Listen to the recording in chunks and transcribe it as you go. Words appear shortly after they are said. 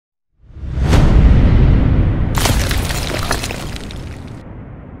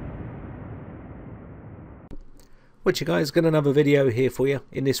What you guys, got another video here for you.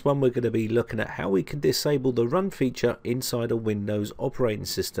 In this one we're going to be looking at how we can disable the run feature inside a Windows operating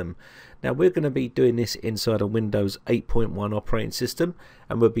system. Now we're going to be doing this inside a Windows 8.1 operating system,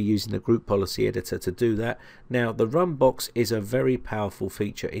 and we'll be using the group policy editor to do that. Now the run box is a very powerful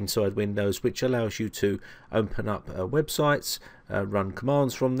feature inside Windows which allows you to open up websites, run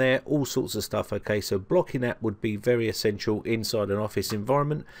commands from there, all sorts of stuff. Okay, so blocking that would be very essential inside an office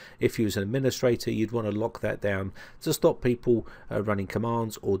environment. If you was an administrator, you'd want to lock that down to stop people running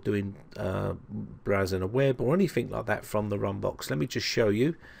commands or doing browsing a web or anything like that from the run box. Let me just show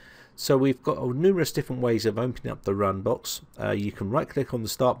you. So we've got numerous different ways of opening up the run box. You can right click on the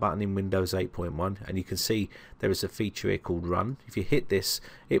start button in Windows 8.1 and you can see there is a feature here called run. If you hit this,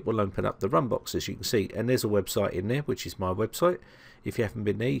 it will open up the run box, as you can see, and there's a website in there, which is my website. If you haven't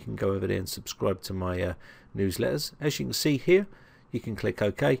been there, you can go over there and subscribe to my newsletters. As you can see here, you can click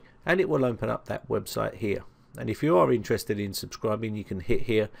OK and it will open up that website here. And if you are interested in subscribing, you can hit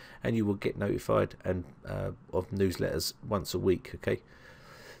here and you will get notified of newsletters once a week. Okay,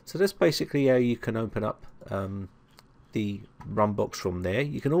 so that's basically how you can open up the run box from there.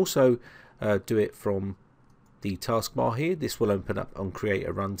 You can also do it from the taskbar here. This will open up on create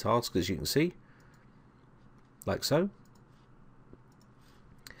a run task, as you can see, like so.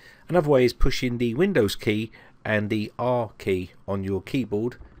 Another way is pushing the Windows key and the R key on your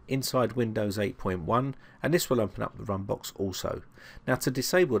keyboard inside Windows 8.1, and this will open up the run box also. Now to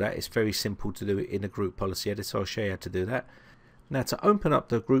disable that, it's very simple to do it in a group policy editor. I'll show you how to do that. Now to open up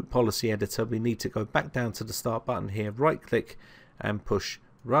the group policy editor, we need to go back down to the start button here, right click and push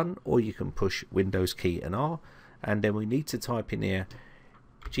run, or you can push Windows key and R, and then we need to type in here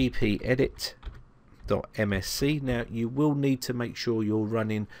gpedit.msc. Now you will need to make sure you're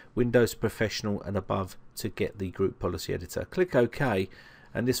running Windows Professional and above to get the group policy editor. Click OK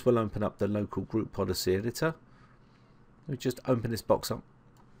and this will open up the local group policy editor. Let me just open this box up.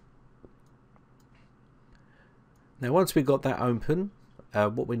 Now once we've got that open,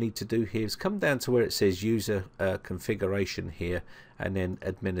 what we need to do here is come down to where it says user configuration here and then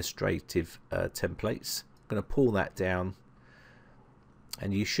administrative templates. I'm going to pull that down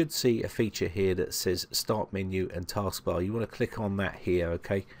and you should see a feature here that says start menu and taskbar. You want to click on that here.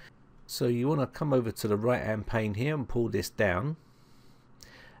 Okay, so you want to come over to the right hand pane here and pull this down,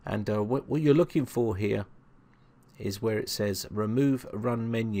 and what you're looking for here is where it says remove run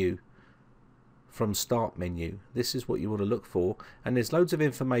menu from start menu. This is what you want to look for, and there's loads of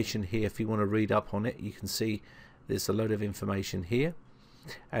information here. If you want to read up on it, you can see there's a load of information here,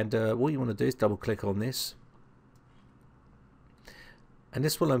 and what you want to do is double click on this and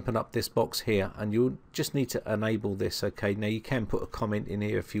this will open up this box here, and you'll just need to enable this. Okay, now you can put a comment in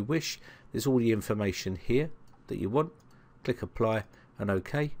here if you wish. There's all the information here that you want. Click apply and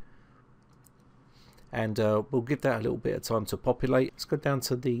OK, and we'll give that a little bit of time to populate. Let's go down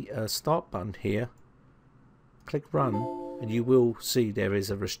to the start button here, click run, and you will see there is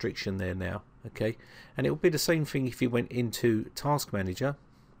a restriction there now. Okay, and it will be the same thing if you went into Task Manager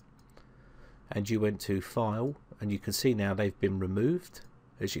and you went to File, and you can see now they've been removed,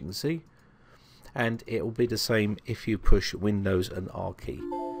 as you can see, and it will be the same if you push Windows and R key.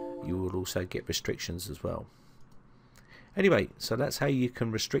 You will also get restrictions as well. Anyway, so that's how you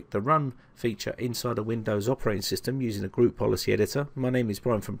can restrict the run feature inside a Windows operating system using a group policy editor. My name is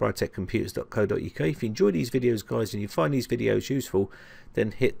Brian from briteccomputers.co.uk. If you enjoy these videos, guys, and you find these videos useful,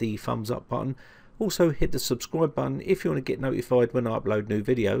 then hit the thumbs up button. Also hit the subscribe button if you want to get notified when I upload new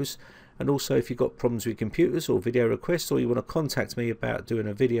videos. And also, if you've got problems with computers or video requests, or you want to contact me about doing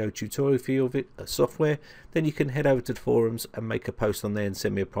a video tutorial for your software, then you can head over to the forums and make a post on there and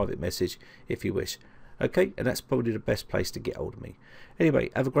send me a private message if you wish. Okay, and that's probably the best place to get hold of me. Anyway,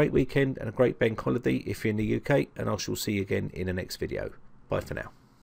 have a great weekend and a great bank holiday if you're in the UK, and I shall see you again in the next video. Bye for now.